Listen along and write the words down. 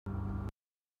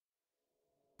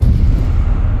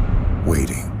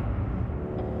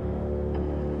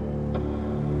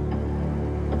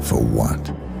For what?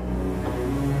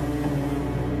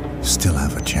 Still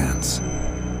have a chance.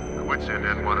 The Wits End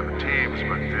isn't one of the teams,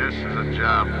 but this is a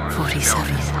job for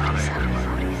 47.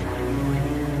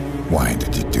 Why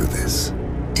did you do this?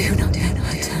 Do not let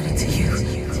her turn it to you.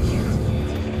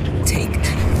 Take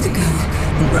the gun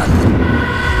and run.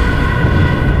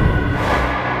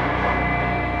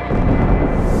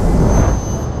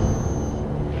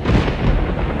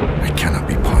 I cannot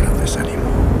be part of this anymore.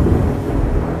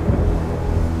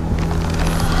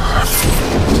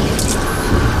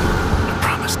 I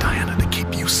promised Diana to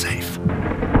keep you safe.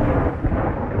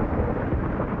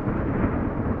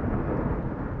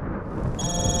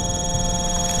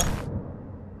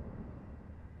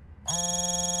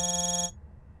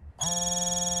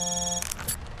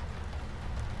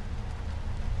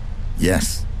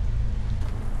 Yes.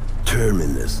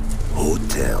 Terminus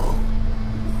Hotel,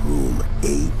 room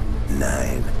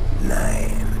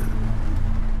 899.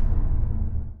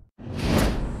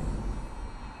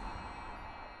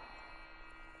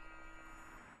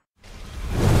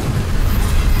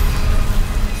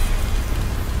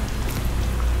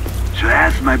 So I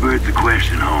asked my birds a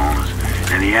question, Holmes,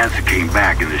 and the answer came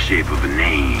back in the shape of a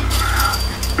name.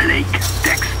 Blake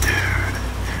Dexter.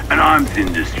 An arms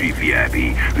industry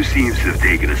VIP who seems to have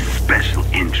taken a special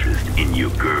interest in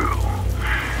your girl.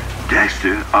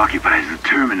 Dexter occupies the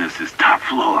Terminus's top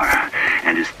floor,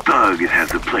 and his thug has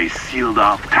the place sealed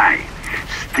off tight.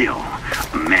 Still,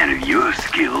 a man of your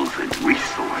skills and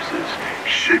resources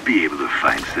should be able to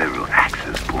find several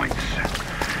access points.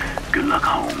 Good luck,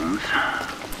 Holmes.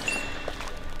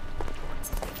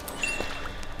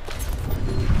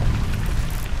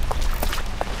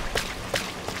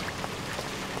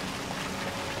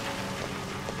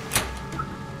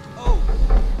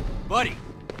 Buddy.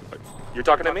 You're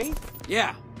talking to me?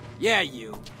 Yeah,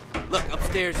 you. Look,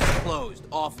 upstairs is closed,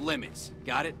 off limits.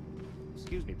 Got it?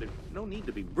 Excuse me, there's no need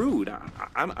to be rude.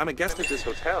 I'm a guest at this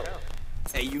hotel.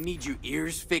 Hey, you need your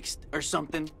ears fixed or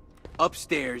something?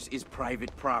 Upstairs is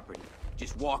private property.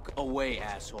 Just walk away,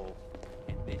 asshole.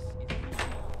 And this is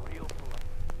real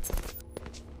polite.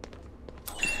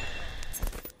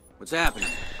 What's happening?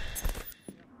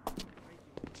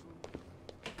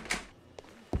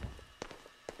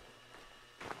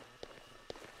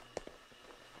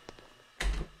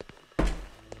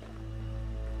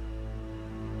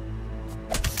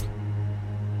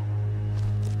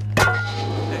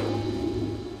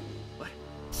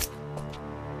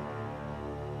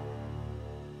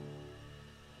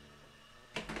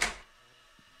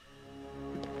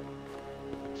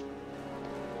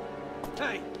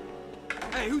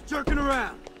 Hey, who's jerking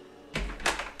around?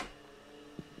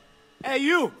 Hey,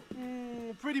 you!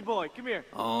 Pretty boy, come here.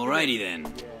 Alrighty then.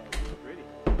 Yeah, pretty.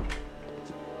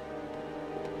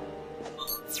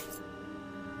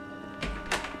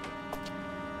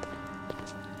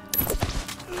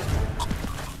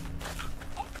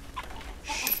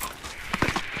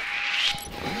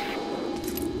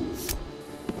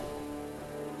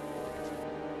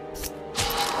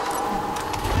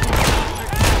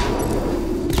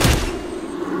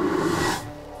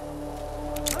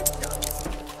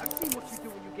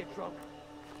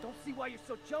 Don't see why you're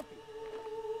so jumpy.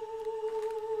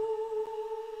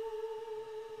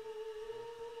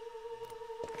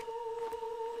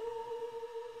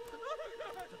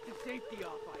 Took the safety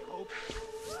off, I hope.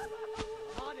 I'm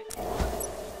on it.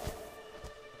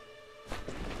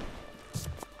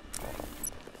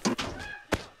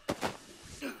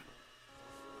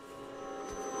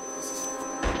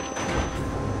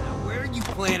 Now, where are you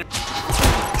planning?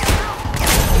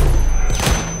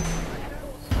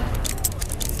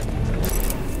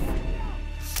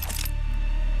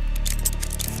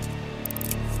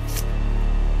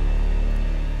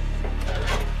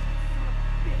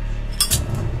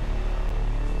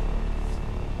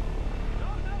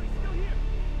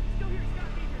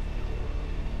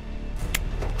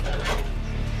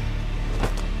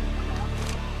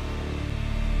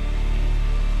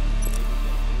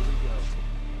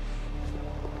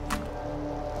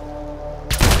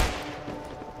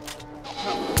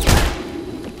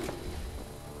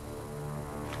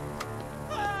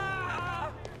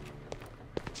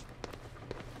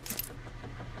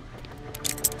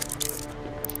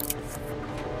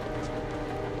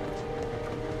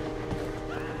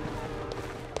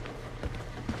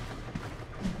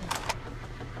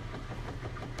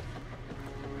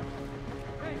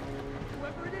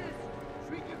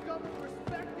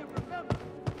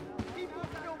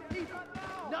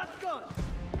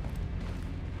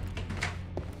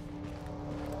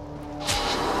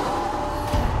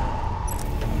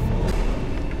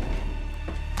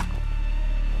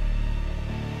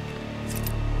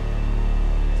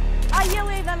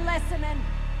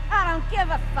 give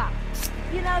a fuck.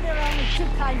 You know there are only two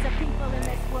kinds of people in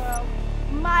this world.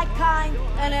 My kind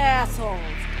and assholes.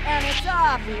 And it's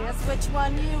obvious which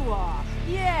one you are.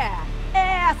 Yeah,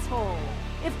 asshole.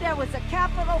 If there was a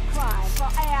capital crime for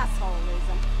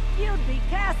assholism, you'd be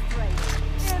castrated.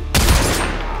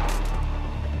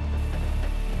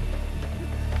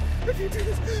 I can't do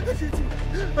this. I can't do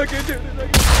this. I can't do this. I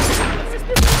can't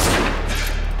do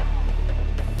this.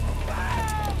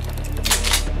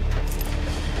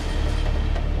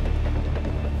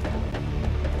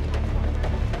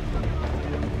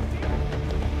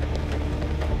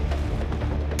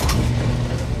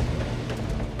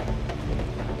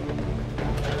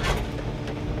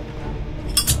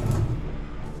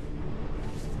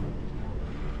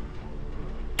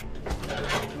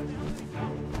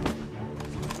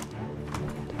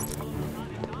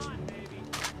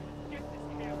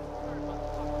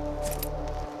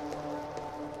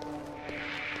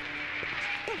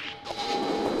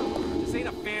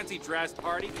 Dress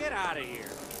party, get out of here.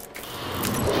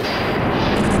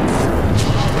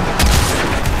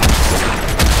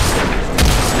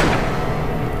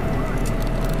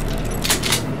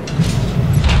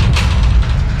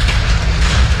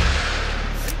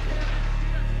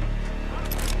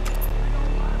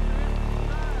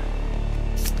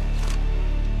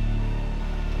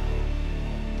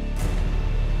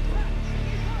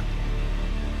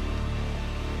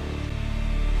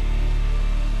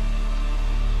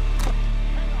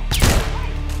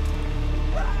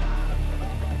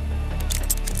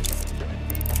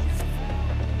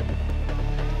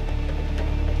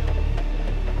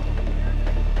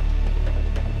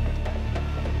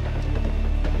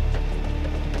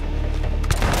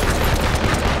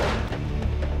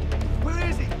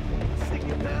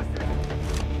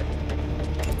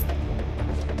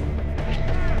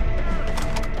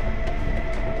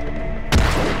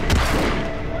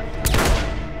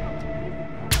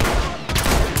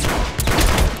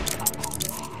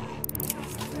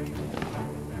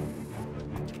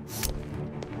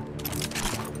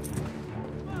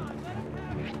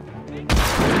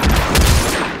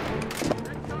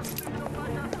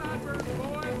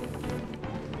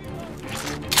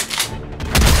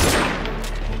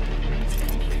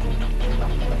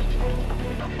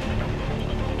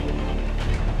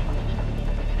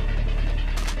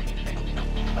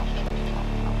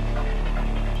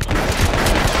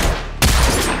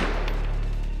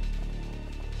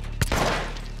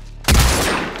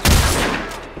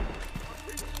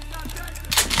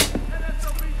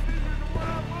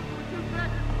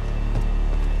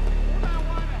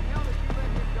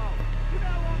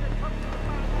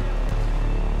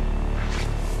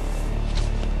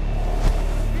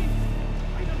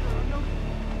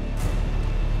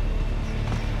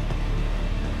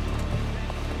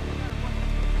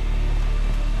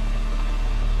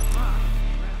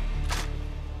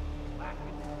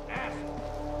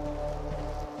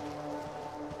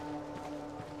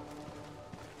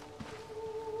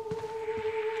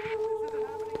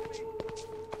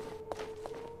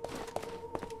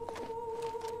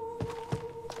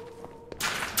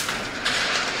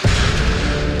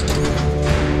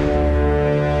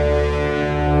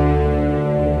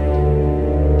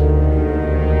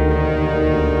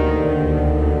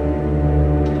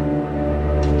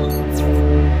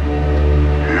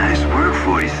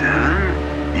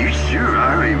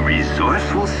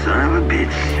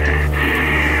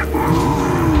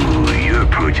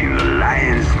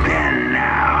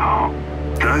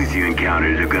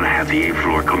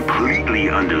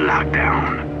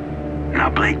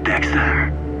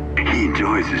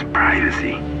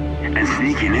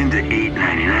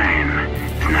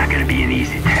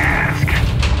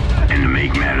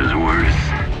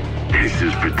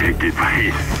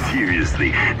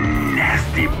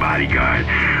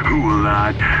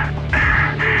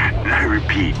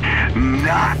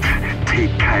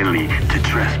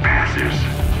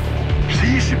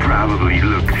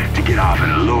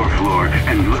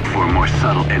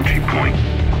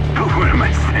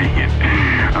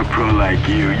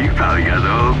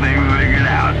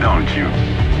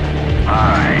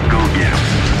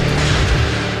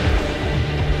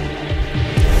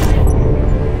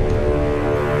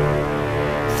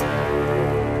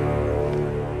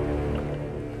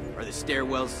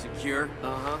 Secure?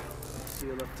 Uh-huh.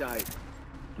 Seal up tight.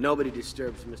 Nobody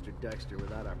disturbs Mr. Dexter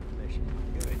without our permission.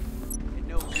 Good. And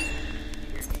no,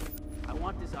 I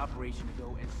want this operation to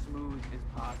go as smooth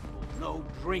as possible. No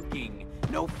drinking,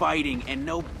 no fighting, and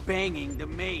no banging the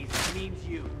maze. It means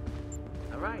you.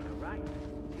 All right, all right.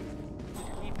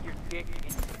 Keep your dick in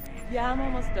your pants. Yeah, I'm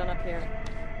almost done up here.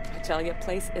 I tell you,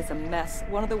 place is a mess.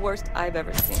 One of the worst I've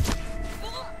ever seen.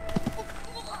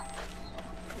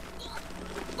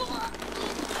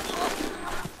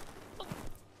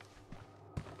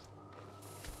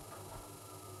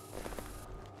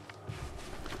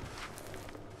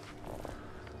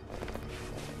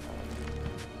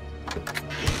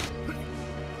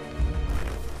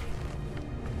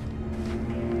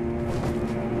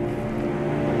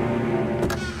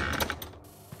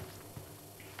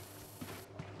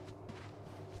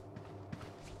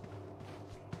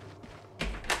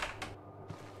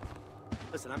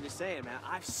 I'm just saying, man,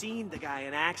 I've seen the guy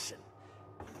in action.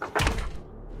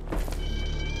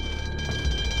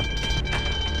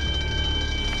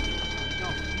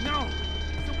 No!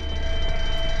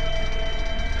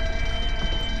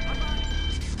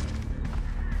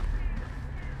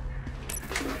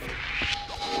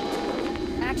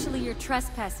 Actually, you're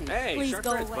trespassing. Hey, Please sharp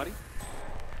go threads, away. buddy.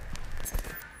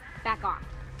 Back off.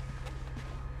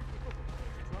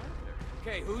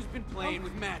 Okay, who's been playing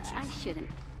with matches? I shouldn't.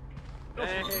 No,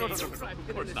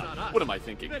 of course not. What am I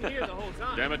thinking? You've been here the whole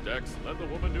time. Damn it, Dex. Let the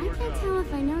woman do I her can't job. tell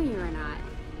if I know you or not.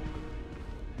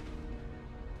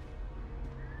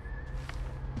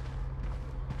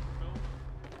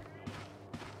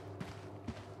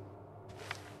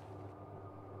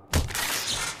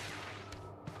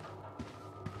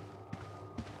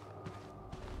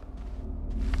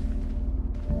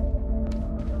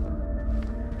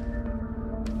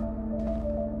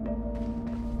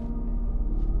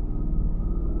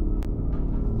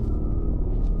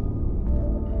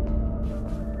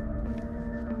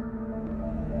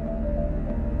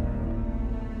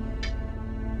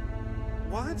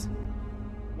 What?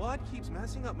 What keeps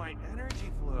messing up my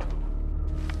energy flow?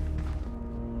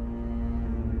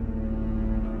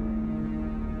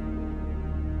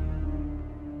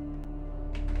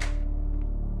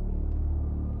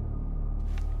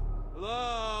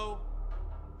 Hello?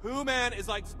 Who man is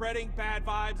like spreading bad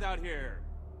vibes out here?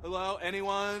 Hello,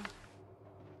 anyone?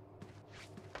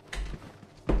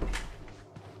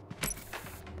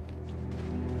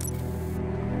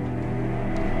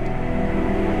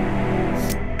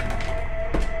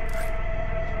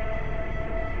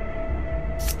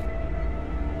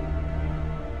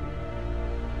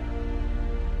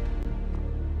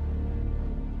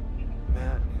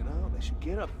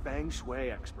 Get a feng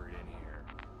shui expert in here.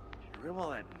 Get rid of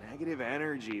all that negative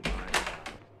energy behind it.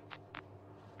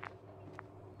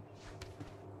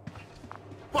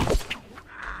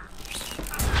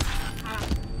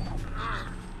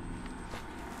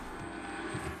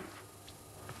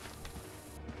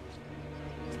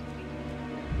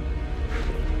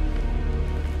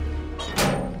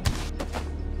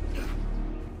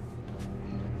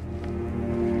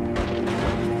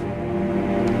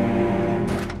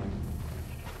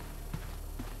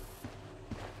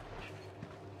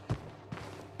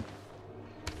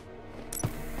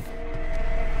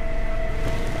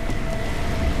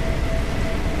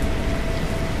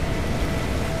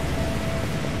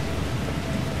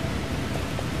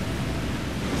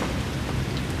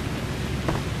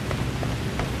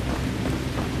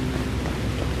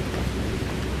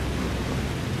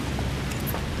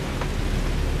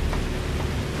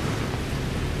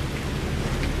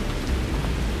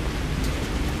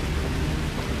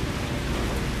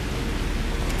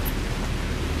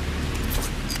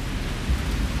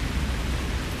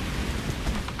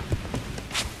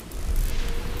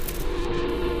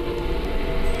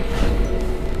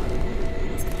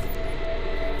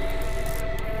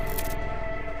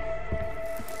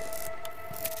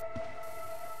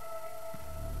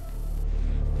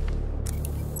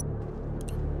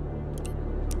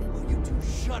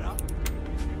 Shut up!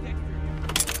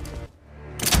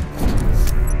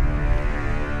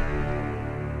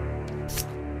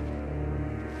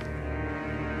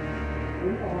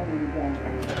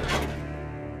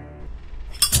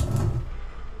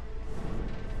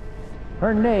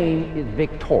 Her name is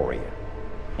Victoria,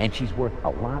 and she's worth a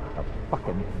lot of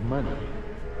fucking money.